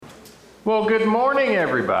Well, good morning,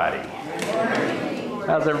 everybody. Good morning.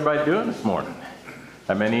 How's everybody doing this morning?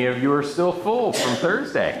 How many of you are still full from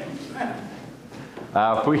Thursday?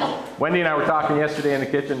 Wendy and I were talking yesterday in the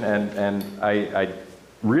kitchen, and I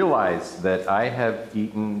realized that I have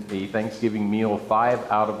eaten a Thanksgiving meal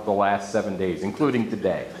 5 out of the last 7 days, including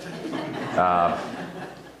today.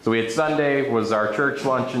 So we had Sunday was our church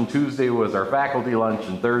lunch, and Tuesday was our faculty lunch,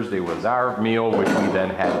 and Thursday was our meal, which we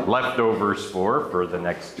then had leftovers for the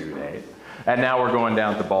next 2 days. And now we're going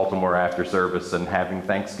down to Baltimore after service and having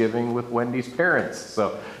Thanksgiving with Wendy's parents.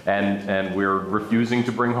 So, and we're refusing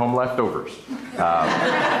to bring home leftovers.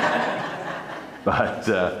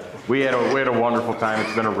 But we had a wonderful time.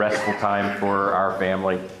 It's been a restful time for our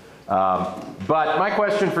family. But my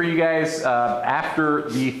question for you guys, after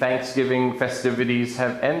the Thanksgiving festivities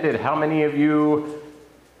have ended, how many of you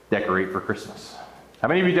decorate for Christmas? How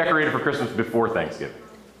many of you decorated for Christmas before Thanksgiving?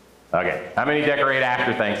 Okay. How many decorate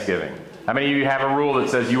after Thanksgiving? How many of you have a rule that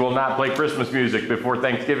says you will not play Christmas music before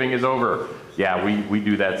Thanksgiving is over? Yeah, we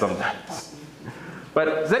do that sometimes. But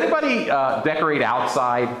does anybody decorate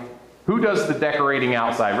outside? Who does the decorating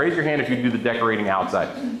outside? Raise your hand if you do the decorating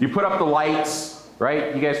outside. You put up the lights,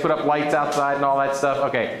 right? You guys put up lights outside and all that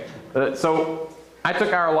stuff? Okay. So I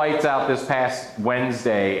took our lights out this past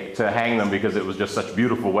Wednesday to hang them because it was just such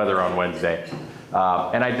beautiful weather on Wednesday.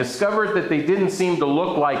 And I discovered that they didn't seem to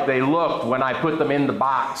look like they looked when I put them in the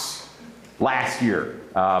box last year.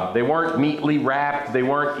 They weren't neatly wrapped. They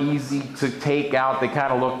weren't easy to take out. They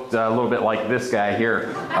kind of looked a little bit like this guy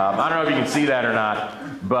here. I don't know if you can see that or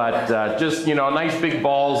not, but just, you know, nice big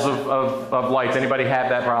balls of lights. Anybody have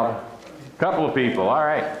that problem? A couple of people, all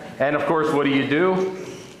right. And of course, what do?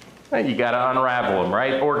 Well, you got to unravel them,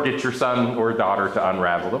 right? Or get your son or daughter to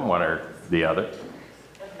unravel them, one or the other.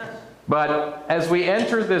 But as we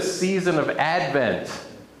enter this season of Advent,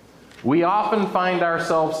 we often find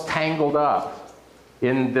ourselves tangled up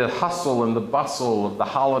in the hustle and the bustle of the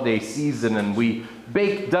holiday season, and we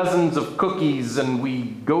bake dozens of cookies, and we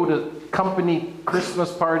go to company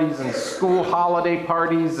Christmas parties and school holiday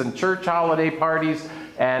parties and church holiday parties,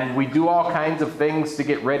 and we do all kinds of things to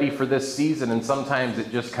get ready for this season, and sometimes it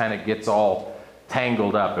just kind of gets all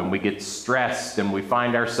tangled up, and we get stressed, and we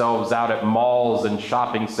find ourselves out at malls and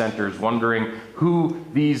shopping centers wondering who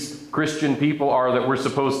these Christian people are that we're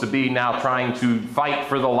supposed to be now, trying to fight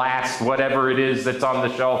for the last whatever it is that's on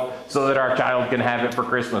the shelf so that our child can have it for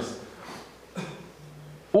Christmas.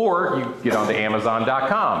 Or you get onto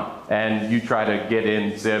Amazon.com and you try to get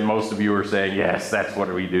in, and most of you are saying, yes, that's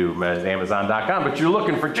what we do at Amazon.com, but you're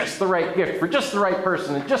looking for just the right gift, for just the right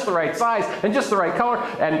person, and just the right size, and just the right color,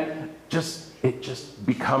 and it just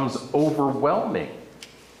becomes overwhelming.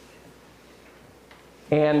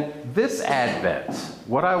 And this Advent,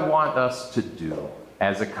 what I want us to do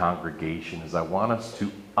as a congregation is I want us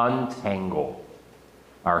to untangle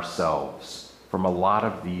ourselves from a lot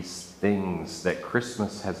of these things that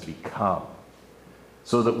Christmas has become,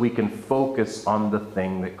 so that we can focus on the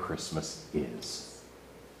thing that Christmas is.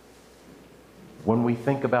 When we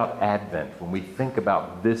think about Advent, when we think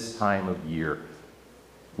about this time of year,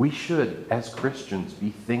 we should, as Christians, be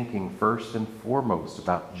thinking first and foremost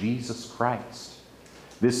about Jesus Christ.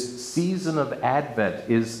 This season of Advent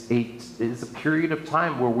is a period of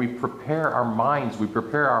time where we prepare our minds, we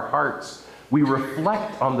prepare our hearts, we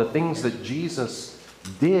reflect on the things that Jesus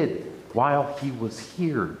did while he was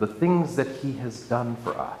here, the things that he has done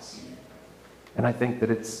for us. And I think that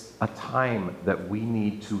it's a time that we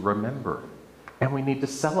need to remember and we need to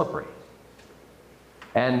celebrate.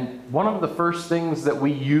 And one of the first things that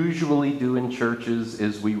we usually do in churches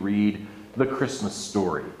is we read the Christmas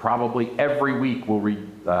story. Probably every week we'll read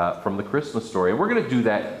from the Christmas story. And we're going to do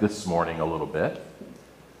that this morning a little bit.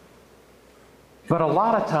 But a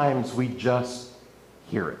lot of times we just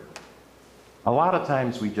hear it. A lot of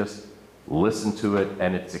times we just listen to it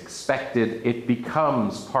and it's expected. It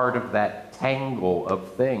becomes part of that tangle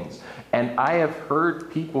of things. And I have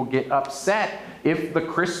heard people get upset if the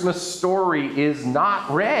Christmas story is not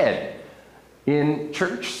read in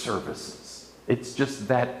church services. It's just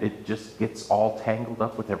that it just gets all tangled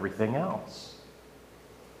up with everything else.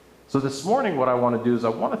 So this morning what I want to do is I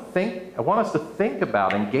want us to think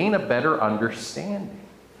about and gain a better understanding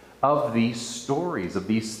of these stories, of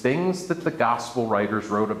these things that the gospel writers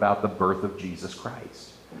wrote about the birth of Jesus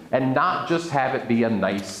Christ, and not just have it be a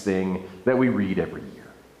nice thing that we read every year.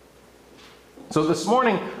 So this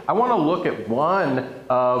morning, I want to look at one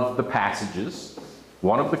of the passages,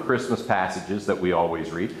 one of the Christmas passages that we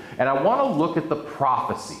always read, and I want to look at the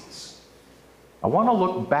prophecies. I want to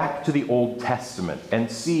look back to the Old Testament and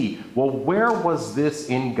see, well, where was this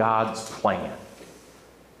in God's plan?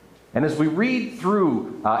 And as we read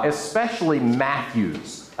through, especially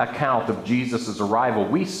Matthew's account of Jesus' arrival,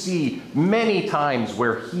 we see many times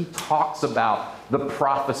where he talks about the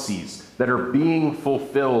prophecies that are being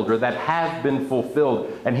fulfilled or that have been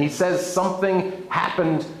fulfilled. And he says something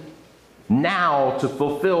happened now to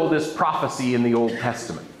fulfill this prophecy in the Old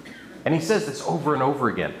Testament. And he says this over and over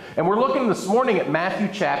again. And we're looking this morning at Matthew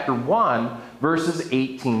chapter 1, verses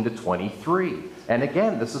 18 to 23. And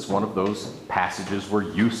again, this is one of those passages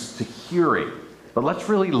we're used to hearing. But let's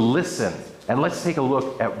really listen and let's take a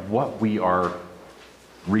look at what we are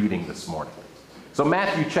reading this morning. So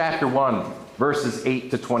Matthew chapter 1, verses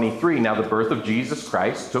 8 to 23. Now the birth of Jesus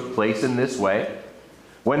Christ took place in this way.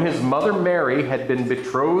 When his mother Mary had been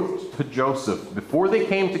betrothed to Joseph, before they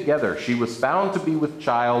came together, she was found to be with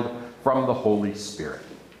child from the Holy Spirit.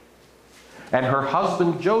 And her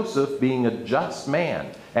husband Joseph, being a just man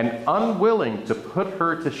and unwilling to put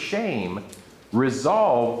her to shame,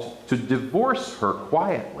 resolved to divorce her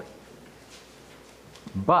quietly.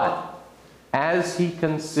 But as he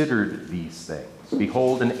considered these things,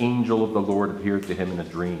 behold, an angel of the Lord appeared to him in a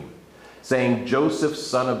dream, saying, Joseph,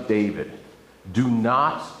 son of David, do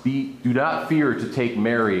not fear to take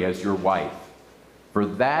Mary as your wife, for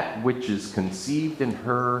that which is conceived in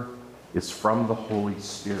her is from the Holy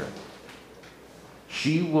Spirit.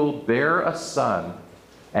 She will bear a son,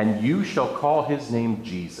 and you shall call his name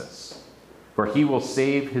Jesus, for he will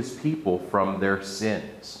save his people from their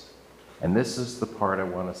sins. And this is the part I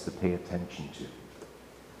want us to pay attention to.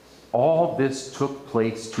 All this took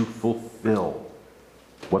place to fulfill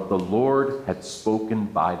what the Lord had spoken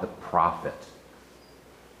by the prophet.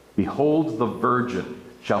 Behold, the virgin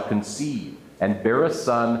shall conceive and bear a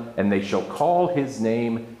son, and they shall call his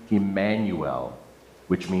name Emmanuel,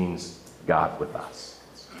 which means God with us.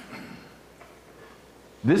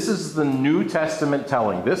 This is the New Testament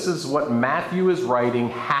telling. This is what Matthew is writing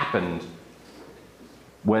happened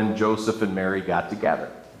when Joseph and Mary got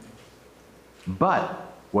together. But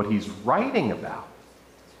what he's writing about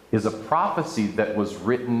is a prophecy that was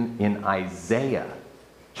written in Isaiah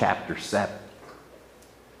chapter 7.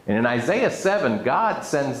 And in Isaiah 7, God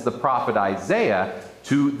sends the prophet Isaiah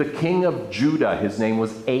to the king of Judah. His name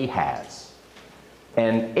was Ahaz.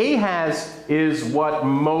 And Ahaz is what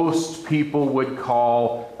most people would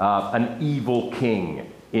call an evil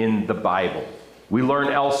king in the Bible. We learn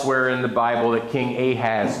elsewhere in the Bible that King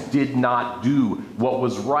Ahaz did not do what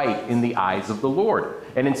was right in the eyes of the Lord.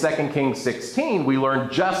 And in 2 Kings 16, we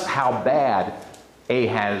learn just how bad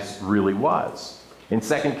Ahaz really was. In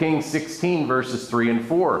 2 Kings 16, verses 3 and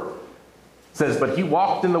 4, it says, But he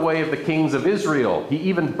walked in the way of the kings of Israel. He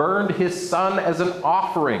even burned his son as an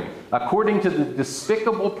offering, according to the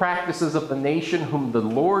despicable practices of the nation whom the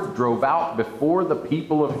Lord drove out before the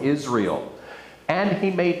people of Israel. And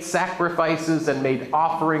he made sacrifices and made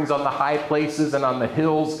offerings on the high places and on the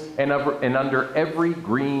hills and under every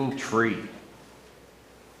green tree.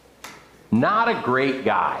 Not a great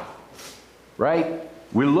guy, right?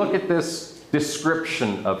 We look at this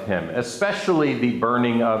description of him, especially the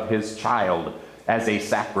burning of his child as a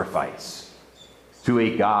sacrifice to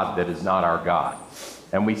a God that is not our God.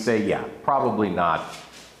 And we say, yeah, probably not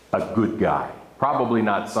a good guy. Probably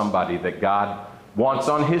not somebody that God wants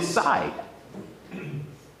on his side.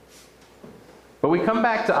 But we come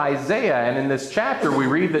back to Isaiah, and in this chapter we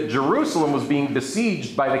read that Jerusalem was being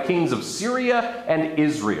besieged by the kings of Syria and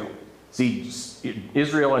Israel. See,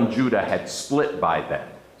 Israel and Judah had split by then.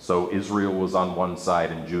 So Israel was on one side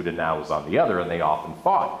and Judah now was on the other, and they often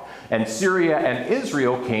fought. And Syria and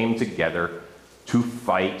Israel came together to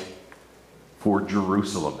fight for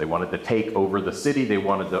Jerusalem. They wanted to take over the city. They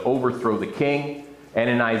wanted to overthrow the king. And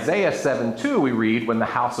in Isaiah 7:2, we read, when the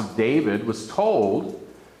house of David was told,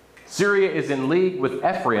 Syria is in league with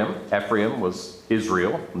Ephraim. Ephraim was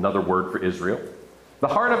Israel, another word for Israel. The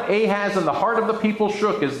heart of Ahaz and the heart of the people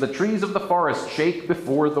shook as the trees of the forest shake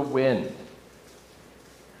before the wind.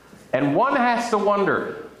 And one has to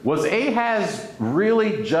wonder, was Ahaz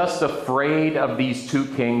really just afraid of these two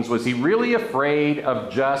kings? Was he really afraid of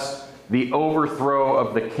just the overthrow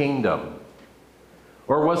of the kingdom?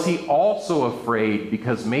 Or was he also afraid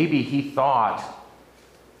because maybe he thought,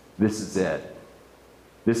 this is it.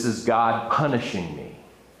 This is God punishing me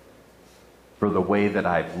for the way that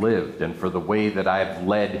I've lived and for the way that I've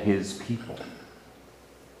led his people.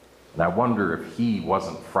 And I wonder if he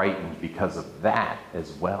wasn't frightened because of that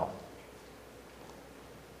as well.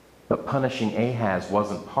 But punishing Ahaz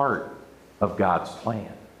wasn't part of God's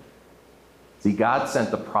plan. See, God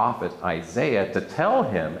sent the prophet Isaiah to tell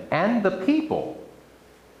him and the people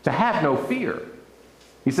to have no fear.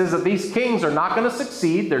 He says that these kings are not going to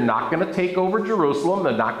succeed. They're not going to take over Jerusalem.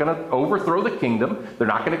 They're not going to overthrow the kingdom. They're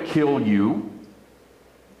not going to kill you.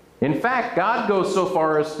 In fact, God goes so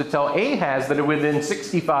far as to tell Ahaz that within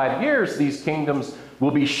 65 years, these kingdoms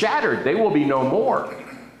will be shattered. They will be no more.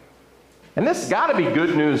 And this has got to be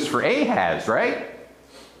good news for Ahaz, right?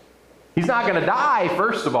 He's not going to die,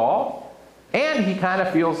 first of all. And he kind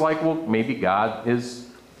of feels like, well, maybe God is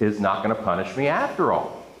not going to punish me after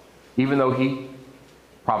all, even though he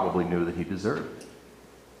probably knew that he deserved it.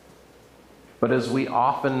 But as we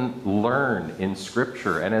often learn in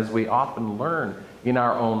Scripture, and as we often learn in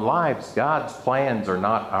our own lives, God's plans are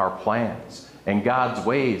not our plans, and God's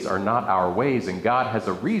ways are not our ways, and God has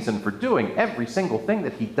a reason for doing every single thing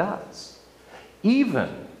that he does, even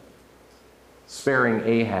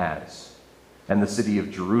sparing Ahaz and the city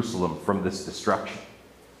of Jerusalem from this destruction.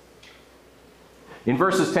 In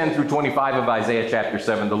verses 10 through 25 of Isaiah chapter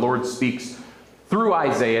 7, the Lord speaks through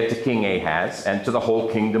Isaiah to King Ahaz and to the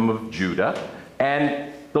whole kingdom of Judah.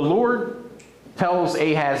 And the Lord tells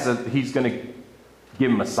Ahaz that he's going to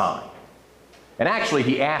give him a sign. And actually,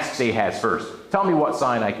 he asks Ahaz first, tell me what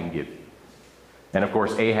sign I can give you. And of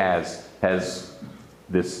course, Ahaz has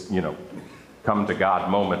this, come to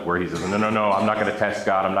God moment where he says, no, I'm not going to test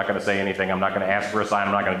God. I'm not going to say anything. I'm not going to ask for a sign.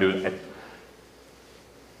 I'm not going to do it.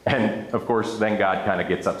 And of course, then God kind of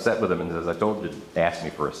gets upset with him and says, I told you to ask me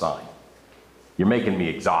for a sign. You're making me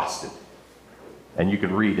exhausted. And you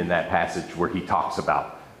can read in that passage where he talks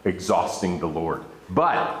about exhausting the Lord.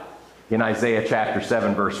 But in Isaiah chapter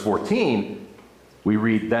 7, verse 14, we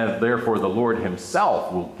read, therefore the Lord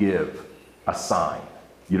himself will give a sign.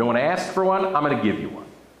 You don't want to ask for one? I'm going to give you one.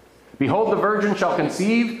 Behold, the virgin shall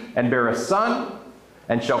conceive and bear a son,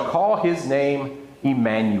 and shall call his name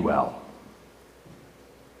Emmanuel.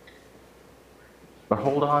 But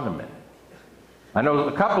hold on a minute. I know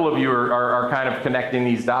a couple of you are kind of connecting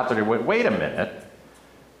these dots. Wait a minute.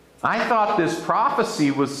 I thought this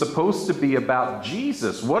prophecy was supposed to be about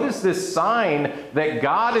Jesus. What is this sign that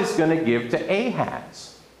God is going to give to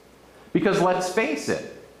Ahaz? Because let's face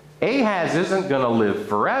it, Ahaz isn't going to live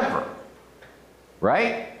forever,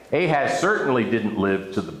 right? Ahaz certainly didn't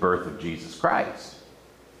live to the birth of Jesus Christ.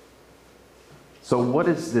 So what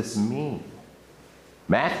does this mean?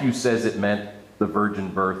 Matthew says it meant the virgin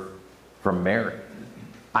birth from Mary.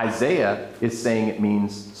 Isaiah is saying it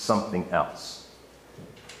means something else.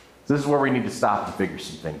 This is where we need to stop and figure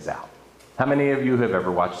some things out. How many of you have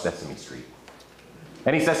ever watched Sesame Street?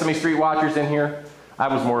 Any Sesame Street watchers in here?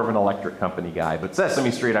 I was more of an Electric Company guy, but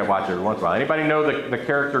Sesame Street I watch every once in a while. Anybody know the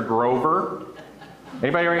character Grover?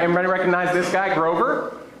 Anybody recognize this guy,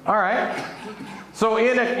 Grover? All right. So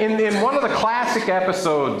in one of the classic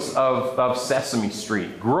episodes of Sesame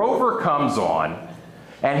Street, Grover comes on,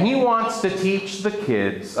 and he wants to teach the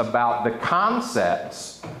kids about the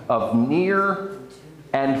concepts of near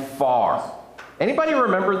and far. Anybody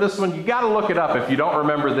remember this one? You got to look it up if you don't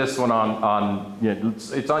remember this one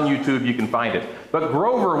it's on YouTube, you can find it. But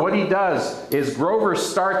Grover, what he does is Grover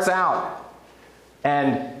starts out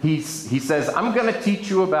and he says, I'm going to teach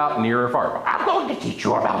you about near and far. I'm going to teach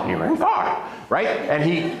you about near and far, right? And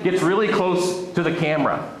he gets really close to the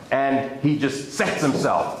camera and he just sets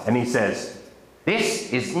himself and he says,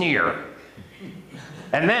 this is near.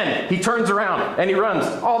 And then he turns around and he runs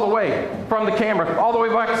all the way from the camera, all the way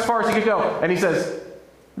back as far as he could go. And he says,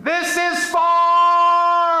 this is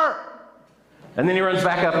far. And then he runs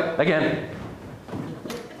back up again.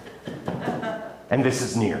 And this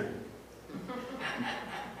is near.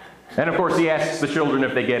 And of course he asks the children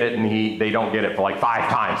if they get it, and they don't get it for like 5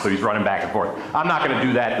 times, so he's running back and forth. I'm not going to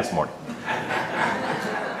do that this morning.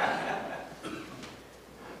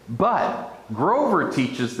 But Grover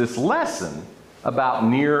teaches this lesson about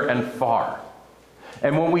near and far.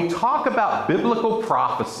 And when we talk about biblical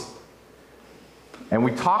prophecy, and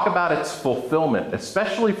we talk about its fulfillment,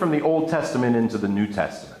 especially from the Old Testament into the New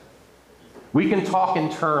Testament, we can talk in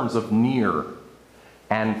terms of near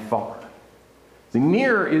and far. The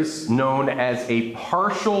near is known as a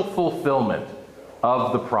partial fulfillment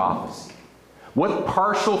of the prophecy. What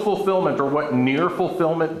partial fulfillment or what near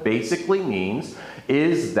fulfillment basically means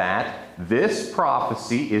is that this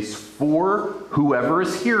prophecy is for whoever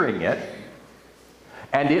is hearing it,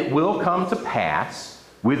 and it will come to pass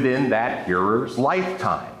within that hearer's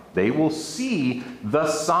lifetime. They will see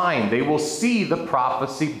the sign. They will see the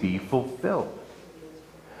prophecy be fulfilled.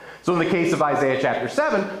 So in the case of Isaiah chapter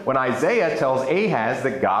 7, when Isaiah tells Ahaz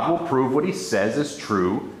that God will prove what he says is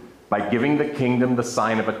true by giving the kingdom the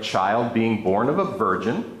sign of a child being born of a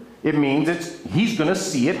virgin, it means he's going to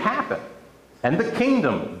see it happen. And the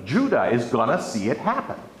kingdom, Judah, is going to see it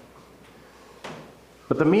happen.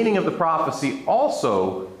 But the meaning of the prophecy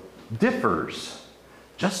also differs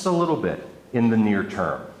just a little bit in the near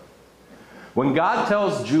term. When God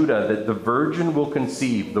tells Judah that the virgin will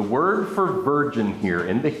conceive, the word for virgin here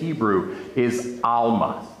in the Hebrew is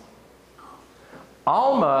Alma.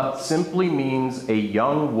 Alma simply means a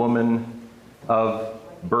young woman of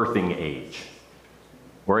birthing age,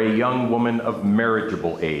 or a young woman of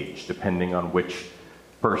marriageable age, depending on which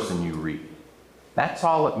person you read. That's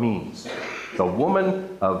all it means. The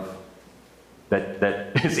woman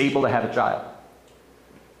that is able to have a child.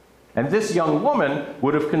 And this young woman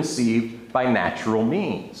would have conceived by natural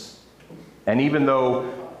means. And even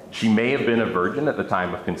though she may have been a virgin at the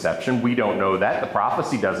time of conception, we don't know that. The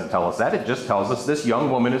prophecy doesn't tell us that. It just tells us this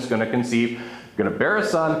young woman is going to conceive, going to bear a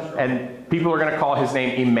son, and people are going to call his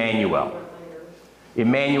name Emmanuel.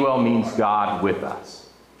 Emmanuel means God with us.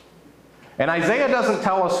 And Isaiah doesn't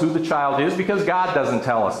tell us who the child is because God doesn't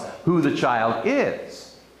tell us who the child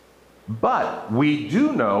is. But we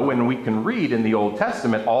do know, and we can read in the Old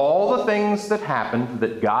Testament, all the things that happened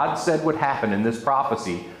that God said would happen in this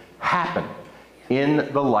prophecy happened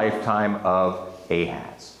in the lifetime of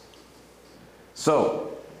Ahaz.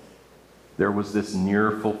 So, there was this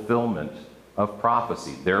near fulfillment of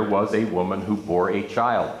prophecy. There was a woman who bore a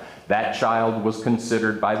child. That child was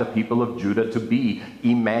considered by the people of Judah to be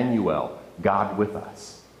Emmanuel, God with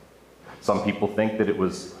us. Some people think that it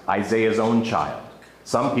was Isaiah's own child.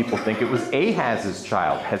 Some people think it was Ahaz's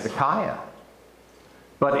child, Hezekiah.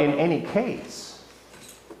 But in any case,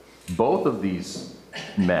 both of these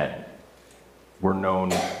men were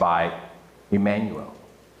known by Emmanuel,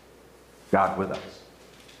 God with us.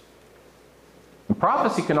 And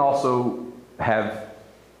prophecy can also have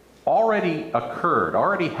already occurred,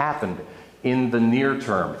 already happened in the near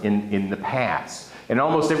term, in the past. In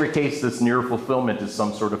almost every case, this near fulfillment is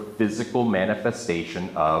some sort of physical manifestation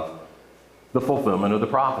of the fulfillment of the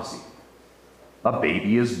prophecy. A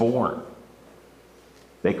baby is born.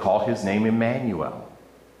 They call his name Emmanuel.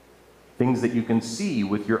 Things that you can see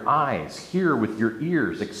with your eyes, hear with your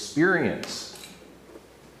ears, experience.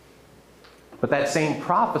 But that same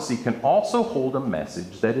prophecy can also hold a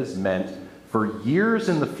message that is meant for years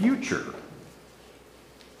in the future,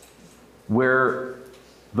 where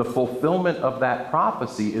the fulfillment of that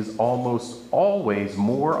prophecy is almost always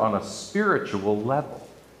more on a spiritual level.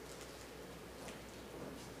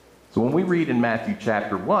 So when we read in Matthew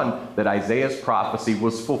chapter 1 that Isaiah's prophecy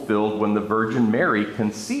was fulfilled when the Virgin Mary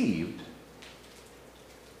conceived,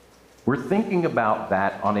 we're thinking about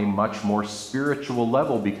that on a much more spiritual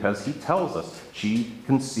level because he tells us she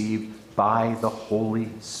conceived by the Holy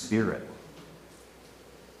Spirit.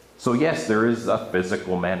 So yes, there is a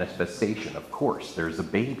physical manifestation, of course. There's a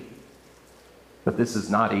baby. But this is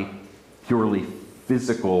not a purely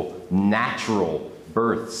physical, natural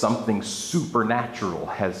birth. Something supernatural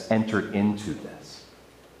has entered into this.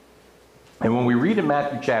 And when we read in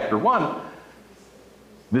Matthew chapter 1,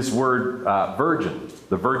 this word virgin,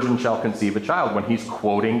 the virgin shall conceive a child, when he's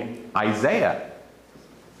quoting Isaiah,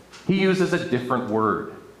 he uses a different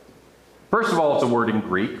word. First of all, it's a word in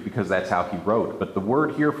Greek because that's how he wrote. But the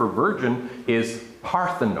word here for virgin is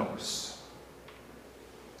parthenos.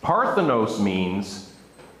 Parthenos means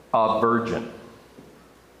a virgin.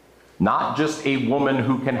 Not just a woman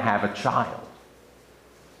who can have a child.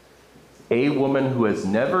 A woman who has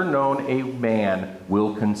never known a man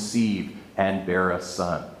will conceive and bear a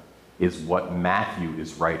son, is what Matthew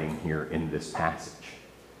is writing here in this passage.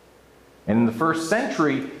 And in the first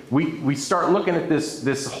century, we start looking at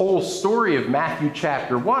this whole story of Matthew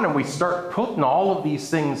chapter 1, and we start putting all of these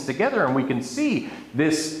things together, and we can see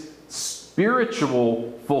this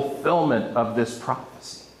spiritual fulfillment of this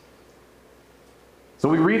prophecy. So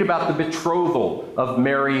we read about the betrothal of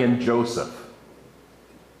Mary and Joseph.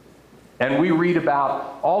 And we read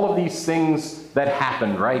about all of these things that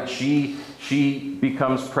happened, right? She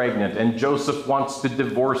becomes pregnant, and Joseph wants to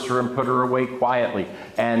divorce her and put her away quietly.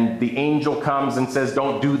 And the angel comes and says,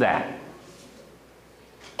 don't do that.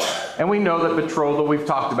 And we know that betrothal, we've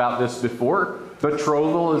talked about this before.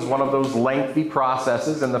 Betrothal is one of those lengthy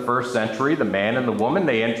processes in the first century. The man and the woman,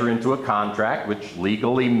 they enter into a contract which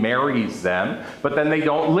legally marries them, but then they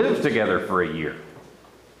don't live together for a year.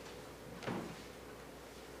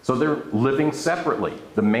 So they're living separately.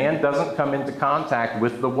 The man doesn't come into contact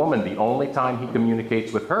with the woman. The only time he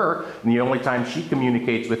communicates with her, and the only time she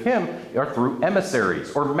communicates with him, are through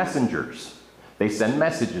emissaries or messengers. They send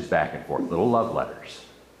messages back and forth, little love letters.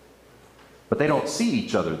 But they don't see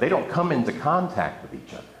each other. They don't come into contact with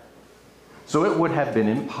each other. So it would have been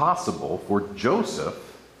impossible for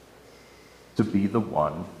Joseph to be the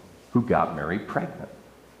one who got Mary pregnant.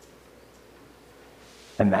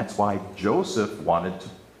 And that's why Joseph wanted to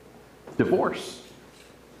divorce.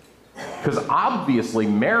 Because obviously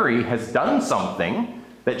Mary has done something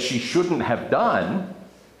that she shouldn't have done,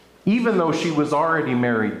 even though she was already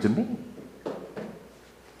married to me.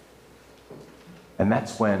 And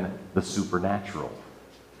that's when the supernatural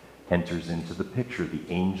enters into the picture. The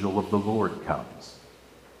angel of the Lord comes.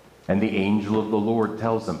 And the angel of the Lord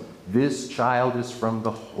tells him, this child is from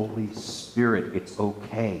the Holy Spirit. It's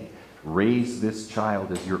okay. Raise this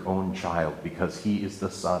child as your own child because he is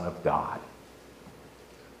the Son of God.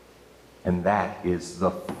 And that is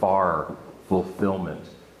the far fulfillment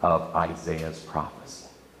of Isaiah's prophecy.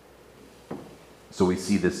 So we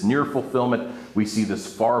see this near fulfillment, we see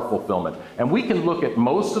this far fulfillment. And we can look at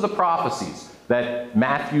most of the prophecies that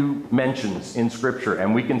Matthew mentions in Scripture,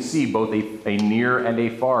 and we can see both a near and a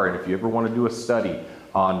far. And if you ever want to do a study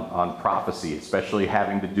on prophecy, especially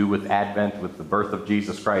having to do with Advent, with the birth of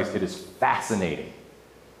Jesus Christ, it is fascinating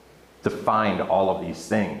to find all of these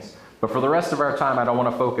things. But for the rest of our time, I don't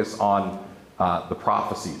want to focus on the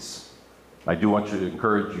prophecies. I do want to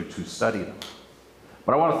encourage you to study them.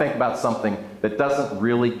 But I want to think about something that doesn't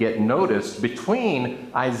really get noticed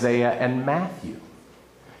between Isaiah and Matthew.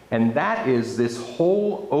 And that is this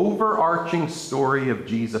whole overarching story of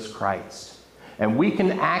Jesus Christ. And we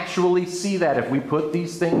can actually see that if we put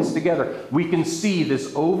these things together. We can see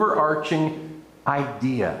this overarching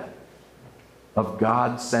idea of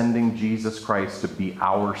God sending Jesus Christ to be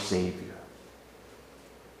our Savior.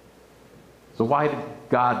 So why did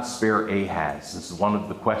God spare Ahaz? This is one of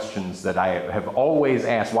the questions that I have always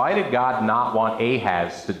asked. Why did God not want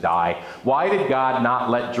Ahaz to die? Why did God not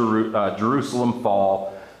let Jerusalem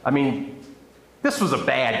fall? I mean, this was a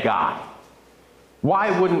bad guy.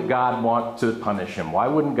 Why wouldn't God want to punish him? Why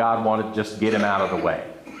wouldn't God want to just get him out of the way?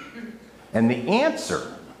 And the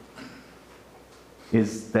answer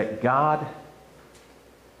is that God,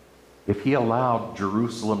 if he allowed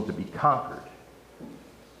Jerusalem to be conquered,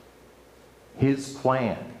 his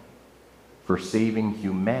plan for saving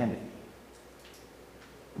humanity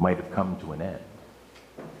might have come to an end.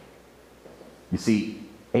 You see,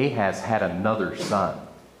 Ahaz had another son.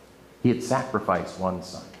 He had sacrificed one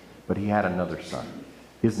son, but he had another son.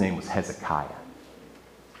 His name was Hezekiah.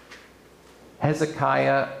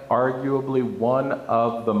 Hezekiah, arguably one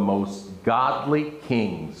of the most godly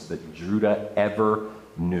kings that Judah ever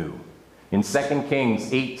knew. In 2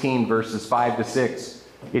 Kings 18, verses 5 to 6,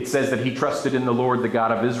 it says that he trusted in the Lord, the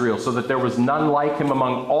God of Israel, so that there was none like him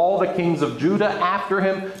among all the kings of Judah after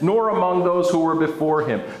him, nor among those who were before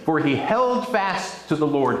him. For he held fast to the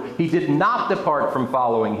Lord. He did not depart from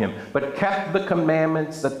following him, but kept the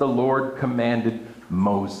commandments that the Lord commanded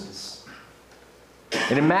Moses.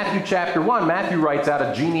 And in Matthew chapter 1, Matthew writes out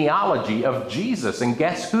a genealogy of Jesus. And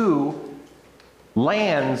guess who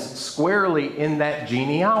lands squarely in that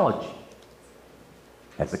genealogy?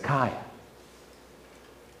 Hezekiah.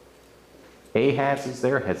 Ahaz is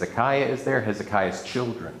there, Hezekiah is there, Hezekiah's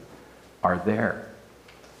children are there.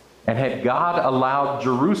 And had God allowed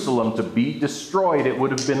Jerusalem to be destroyed, it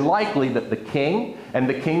would have been likely that the king and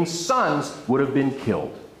the king's sons would have been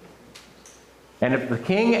killed. And if the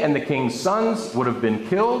king and the king's sons would have been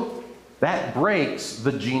killed, that breaks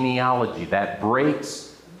the genealogy, that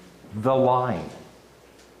breaks the line.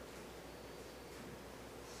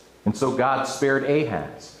 And so God spared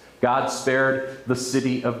Ahaz. God spared the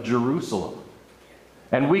city of Jerusalem.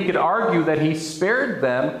 And we could argue that he spared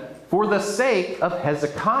them for the sake of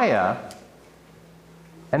Hezekiah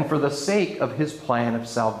and for the sake of his plan of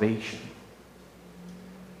salvation.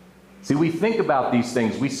 See, we think about these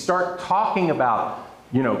things. We start talking about,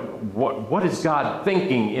 what is God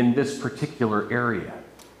thinking in this particular area?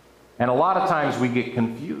 And a lot of times we get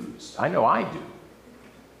confused. I know I do.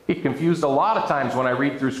 Get confused a lot of times when I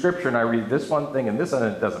read through Scripture and I read this one thing and this and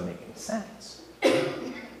it doesn't make any sense.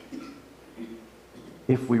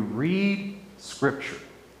 If we read Scripture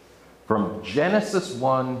from Genesis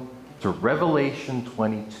 1 to Revelation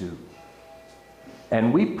 22,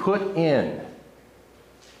 and we put in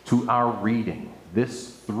to our reading this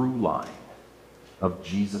through line of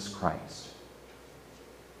Jesus Christ,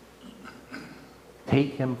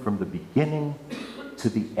 take him from the beginning to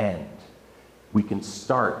the end, we can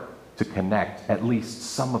start to connect at least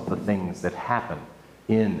some of the things that happen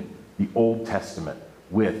in the Old Testament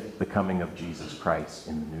with the coming of Jesus Christ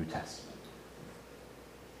in the New Testament.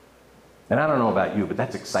 And I don't know about you, but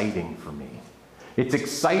that's exciting for me. It's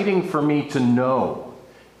exciting for me to know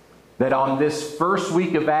that on this first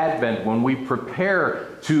week of Advent, when we prepare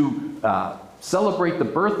to celebrate the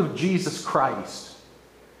birth of Jesus Christ,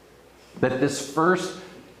 that this first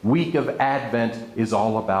week of Advent is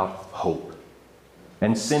all about hope.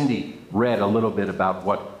 And Cindy read a little bit about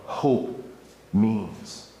what hope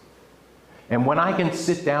means. And when I can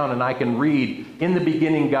sit down and I can read, in the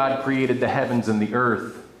beginning God created the heavens and the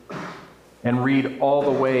earth, and read all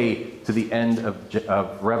the way to the end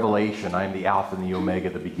of Revelation, I am the Alpha and the Omega,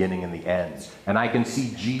 the beginning and the end. And I can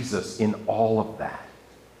see Jesus in all of that.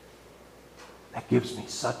 That gives me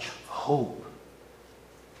such hope.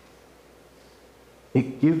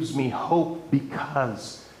 It gives me hope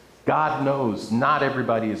because God knows not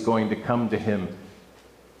everybody is going to come to him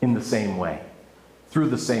in the same way, through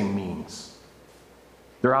the same means.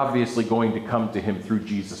 They're obviously going to come to him through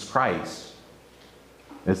Jesus Christ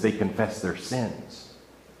as they confess their sins.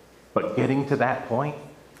 But getting to that point,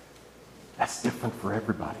 that's different for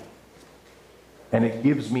everybody. And it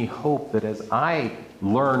gives me hope that as I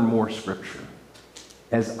learn more Scripture,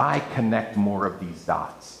 as I connect more of these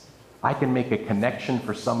dots, I can make a connection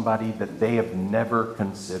for somebody that they have never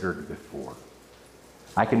considered before.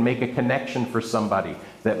 I can make a connection for somebody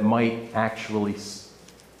that might actually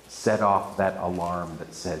set off that alarm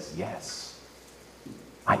that says, yes,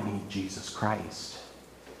 I need Jesus Christ.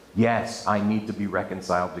 Yes, I need to be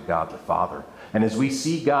reconciled to God the Father. And as we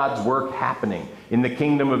see God's work happening in the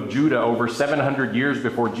kingdom of Judah over 700 years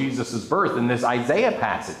before Jesus' birth in this Isaiah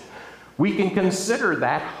passage, we can consider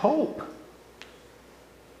that hope.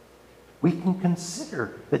 We can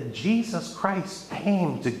consider that Jesus Christ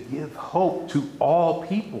came to give hope to all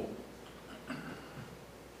people.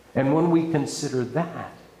 And when we consider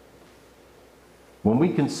that, when we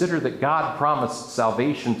consider that God promised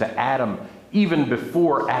salvation to Adam even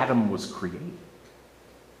before Adam was created,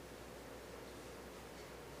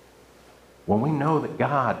 when we know that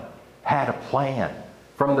God had a plan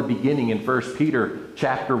from the beginning in 1 Peter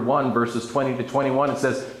chapter 1, verses 20 to 21, it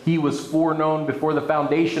says, he was foreknown before the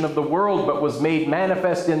foundation of the world, but was made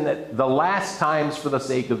manifest in the last times for the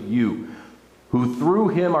sake of you, who through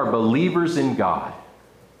him are believers in God.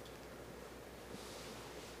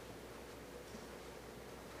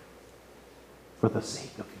 For the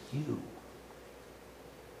sake of you.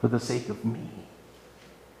 For the sake of me.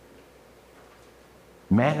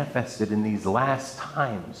 Manifested in these last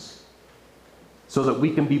times, so that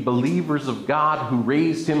we can be believers of God who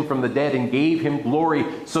raised him from the dead and gave him glory,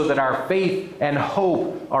 so that our faith and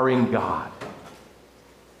hope are in God.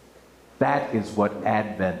 That is what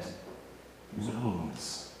Advent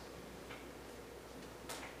means.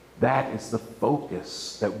 That is the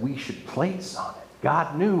focus that we should place on it.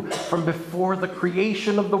 God knew from before the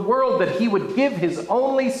creation of the world that he would give his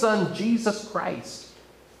only Son, Jesus Christ,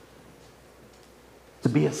 to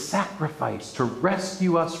be a sacrifice, to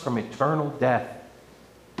rescue us from eternal death,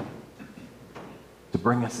 to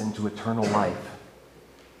bring us into eternal life.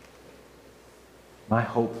 My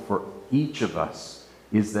hope for each of us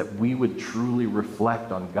is that we would truly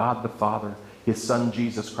reflect on God the Father, his Son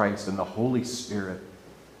Jesus Christ, and the Holy Spirit,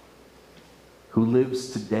 who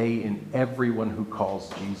lives today in everyone who calls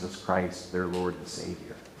Jesus Christ their Lord and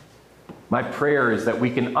Savior. My prayer is that we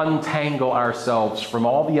can untangle ourselves from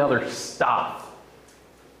all the other stuff.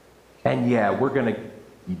 And yeah, we're going to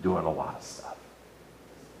be doing a lot of stuff.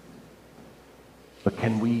 But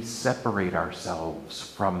can we separate ourselves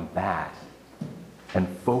from that and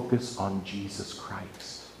focus on Jesus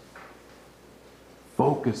Christ?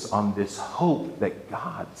 Focus on this hope that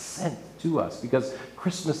God sent to us. Because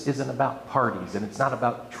Christmas isn't about parties, and it's not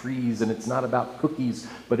about trees, and it's not about cookies.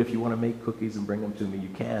 But if you want to make cookies and bring them to me, you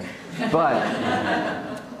can. But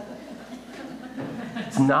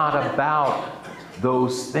it's not about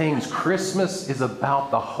those things. Christmas is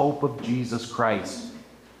about the hope of Jesus Christ.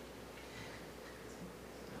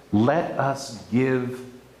 Let us give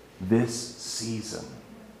this season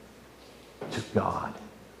to God.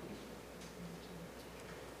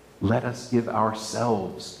 Let us give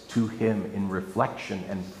ourselves to him in reflection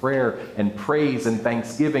and prayer and praise and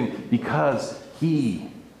thanksgiving, because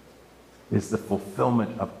he is the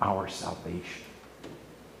fulfillment of our salvation.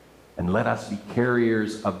 And let us be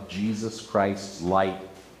carriers of Jesus Christ's light,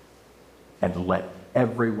 and let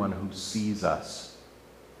everyone who sees us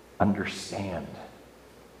understand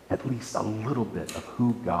at least a little bit of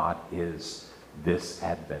who God is this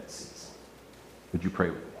Advent season. Would you pray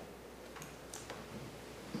with me?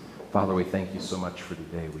 Father, we thank you so much for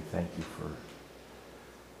today. We thank you for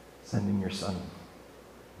sending your Son.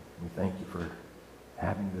 We thank you for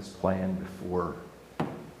having this plan before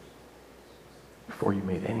you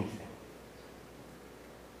made anything.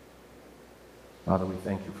 Father, we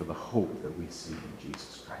thank you for the hope that we see in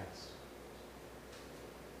Jesus Christ.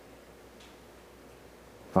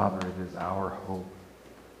 Father, it is our hope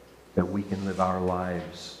that we can live our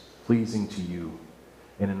lives pleasing to you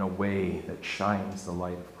and in a way that shines the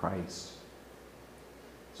light of Christ.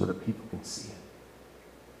 so that people can see it,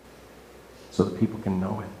 so that people can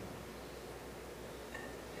know it,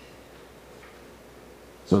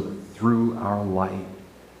 so that through our light,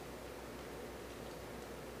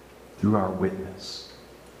 through our witness,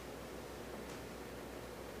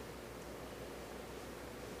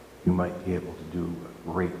 you might be able to do a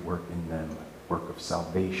great work in them, a work of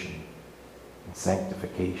salvation and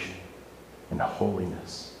sanctification and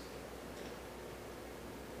holiness,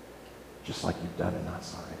 just like you've done in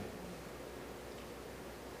us already.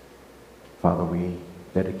 Father, we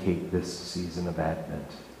dedicate this season of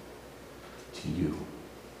Advent to you.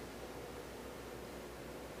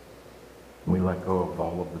 We let go of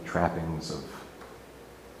all of the trappings of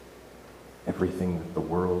everything that the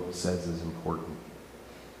world says is important.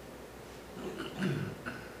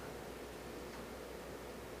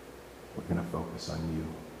 We're going to focus on you.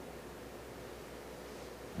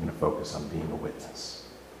 We're going to focus on being a witness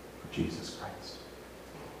for Jesus Christ.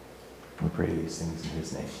 We pray these things in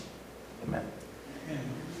his name. Amen.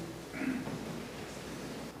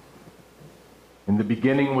 In the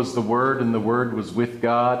beginning was the Word, and the Word was with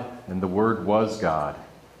God, and the Word was God.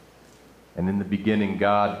 And in the beginning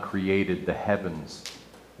God created the heavens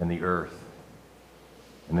and the earth.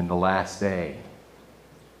 And in the last day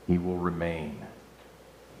he will remain,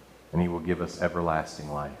 and he will give us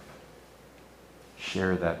everlasting life.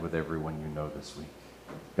 Share that with everyone you know this week.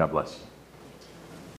 God bless you.